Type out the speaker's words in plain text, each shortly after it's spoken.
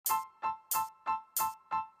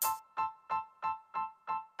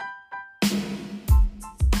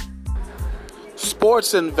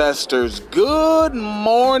Sports investors, good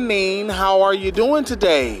morning. How are you doing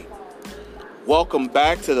today? Welcome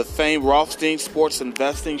back to the Thane Rothstein Sports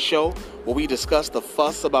Investing Show, where we discuss the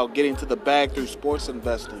fuss about getting to the bag through sports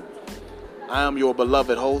investing. I am your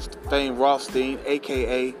beloved host, Thane Rothstein,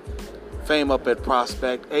 a.k.a. Fame Up at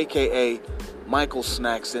Prospect, a.k.a. Michael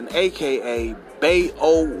Snackson, a.k.a. Bay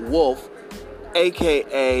O Wolf,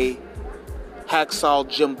 a.k.a. Hacksaw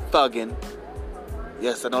Jim Thuggin.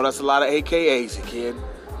 Yes, I know that's a lot of AKAs, kid.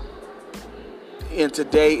 And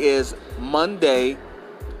today is Monday,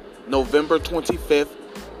 November 25th,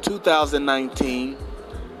 2019.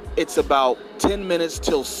 It's about 10 minutes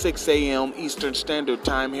till 6 a.m. Eastern Standard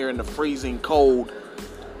Time here in the freezing cold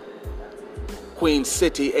Queen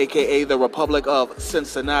City, a.k.a. the Republic of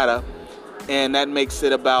Cincinnati. And that makes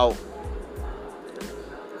it about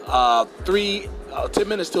 10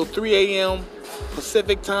 minutes till 3 a.m.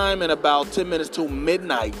 Pacific time and about 10 minutes till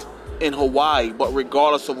midnight in Hawaii. But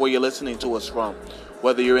regardless of where you're listening to us from,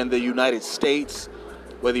 whether you're in the United States,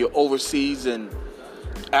 whether you're overseas in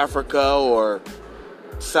Africa or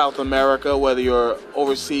South America, whether you're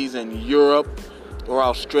overseas in Europe or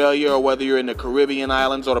Australia, or whether you're in the Caribbean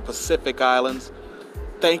islands or the Pacific islands,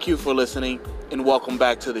 thank you for listening and welcome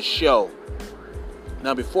back to the show.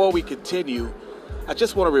 Now, before we continue, I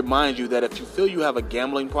just want to remind you that if you feel you have a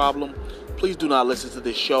gambling problem, please do not listen to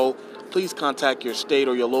this show. Please contact your state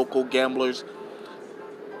or your local Gamblers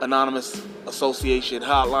Anonymous Association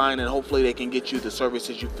hotline, and hopefully they can get you the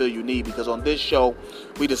services you feel you need, because on this show,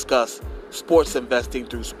 we discuss sports investing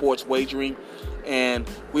through sports wagering, and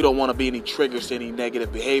we don't want to be any triggers to any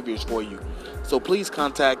negative behaviors for you. So please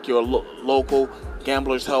contact your local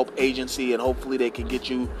Gamblers Help Agency, and hopefully they can get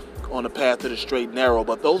you on the path to the straight and narrow.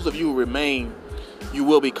 But those of you who remain, you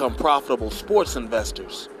will become profitable sports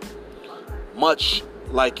investors, much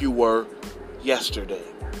like you were yesterday.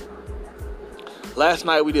 Last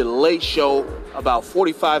night we did a late show about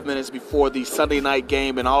 45 minutes before the Sunday night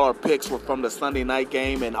game, and all our picks were from the Sunday night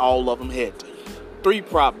game, and all of them hit. 3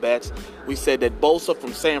 prop bets. We said that Bosa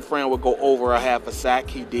from San Fran would go over a half a sack.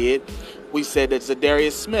 He did. We said that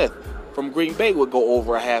Zadarius Smith from Green Bay would go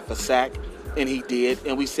over a half a sack, and he did.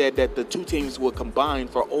 And we said that the two teams would combine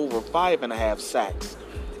for over 5.5 sacks,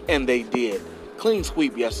 and they did. Clean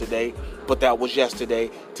sweep yesterday, but that was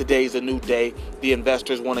yesterday. Today's a new day. The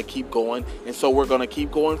investors want to keep going, and so we're going to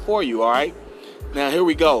keep going for you, all right? Now, here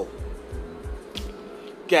we go.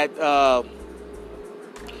 Got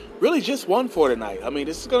really just one for tonight. I mean,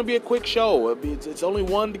 this is going to be a quick show. It's only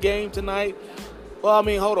one game tonight. Well, I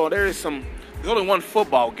mean, hold on. There's only one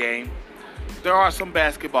football game. There are some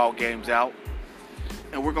basketball games out,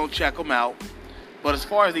 and we're going to check them out. But as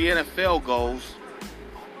far as the NFL goes,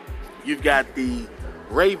 you've got the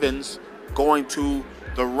Ravens going to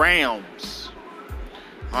the Rams.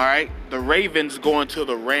 All right? The Ravens going to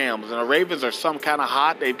the Rams. And the Ravens are some kind of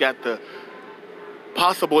hot. They've got the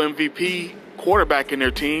possible MVP quarterback in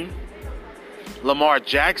their team, Lamar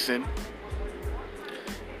Jackson.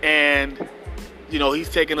 And, you know, he's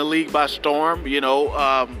taking the league by storm,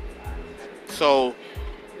 so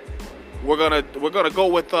we're gonna go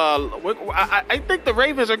with I think the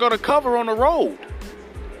Ravens are gonna cover on the road.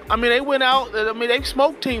 I mean, they went out. I mean, they've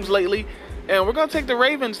smoked teams lately, and we're going to take the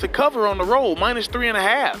Ravens to cover on the road,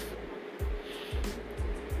 -3.5.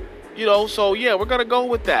 So, yeah, we're going to go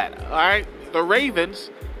with that, all right? The Ravens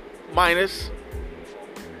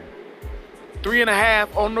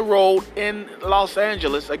 -3.5 on the road in Los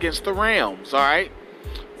Angeles against the Rams, all right?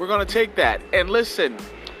 We're going to take that. And listen,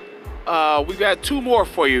 we got 2 more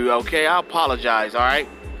for you, okay? I apologize, all right?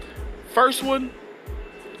 First one,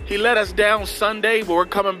 he let us down Sunday, but we're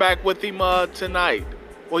coming back with him tonight.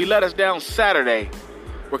 Well, he let us down Saturday.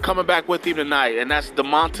 We're coming back with him tonight, and that's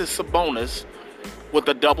Domantas Sabonis with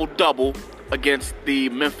a double-double against the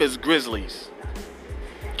Memphis Grizzlies.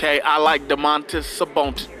 Okay, I like Domantas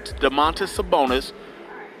Sabonis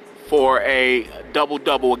for a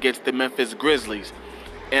double-double against the Memphis Grizzlies.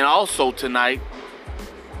 And also tonight,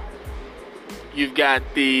 you've got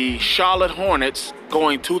the Charlotte Hornets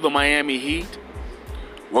going to the Miami Heat.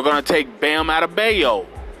 We're going to take Bam Adebayo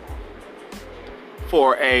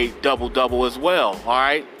for a double-double as well, all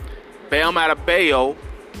right? Bam Adebayo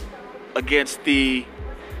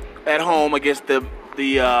at home against the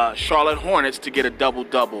Charlotte Hornets to get a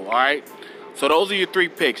double-double, all right? So those are your 3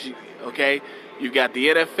 picks, okay? You've got the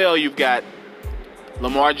NFL, you've got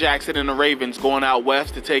Lamar Jackson and the Ravens going out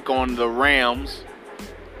west to take on the Rams,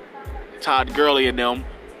 Todd Gurley and them.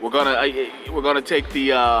 We're gonna take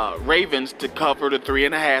the Ravens to cover the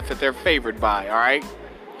 3.5 that they're favored by. All right,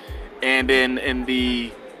 and then in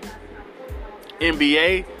the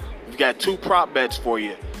NBA, we've got 2 prop bets for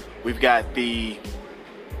you. We've got the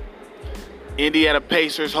Indiana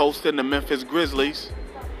Pacers hosting the Memphis Grizzlies.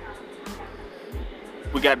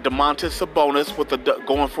 We got Domantas Sabonis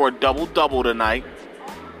going for a double-double tonight.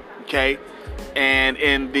 Okay? And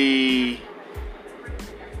in the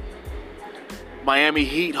Miami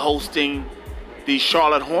Heat hosting the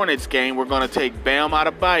Charlotte Hornets game, we're going to take Bam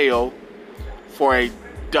Adebayo for a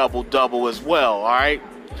double-double as well, all right?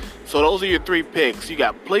 So those are your 3 picks. You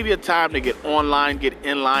got plenty of time to get online, get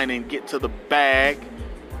in line, and get to the bag,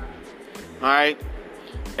 all right?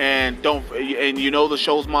 And you know the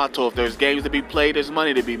show's motto, if there's games to be played, there's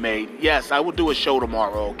money to be made. Yes, I will do a show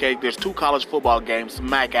tomorrow, okay? There's 2 college football games, some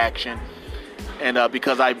MAC action. And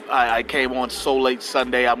because I came on so late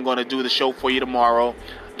Sunday, I'm going to do the show for you tomorrow.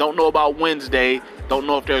 Don't know about Wednesday. Don't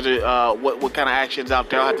know if there's what kind of action's out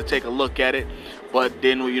there. I'll have to take a look at it. But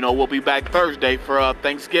then, we'll be back Thursday for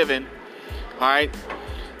Thanksgiving. All right?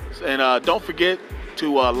 And don't forget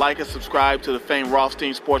to like and subscribe to the famed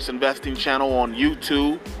Rothstein Sports Investing channel on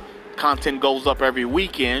YouTube. Content goes up every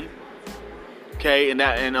weekend. Okay? And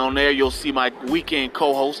on there, you'll see my weekend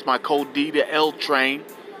co-host, my co-D, the L Train.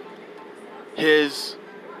 His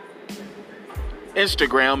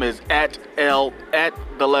Instagram is at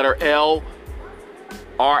the letter L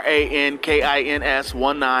RANKINS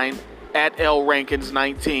 19 at L Rankins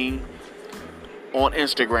 19 on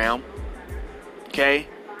Instagram. Okay.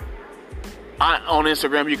 On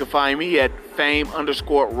Instagram, you can find me at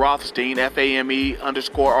fame_Rothstein,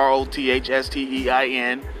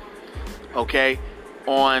 FAME_ROTHSTEIN. Okay.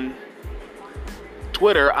 On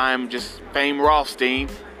Twitter, I'm just Fame Rothstein.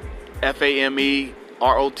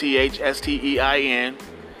 FAMEROTHSTEIN.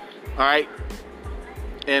 All right.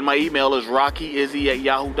 And my email is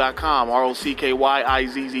rockyizzy@yahoo.com.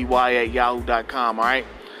 ROCKYIZZY@yahoo.com. All right.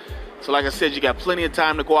 So like I said, you got plenty of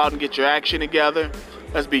time to go out and get your action together.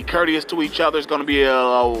 Let's be courteous to each other. It's going to be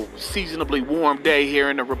a seasonably warm day here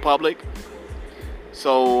in the Republic.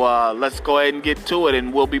 So let's go ahead and get to it,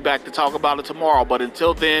 and we'll be back to talk about it tomorrow. But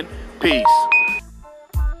until then, peace.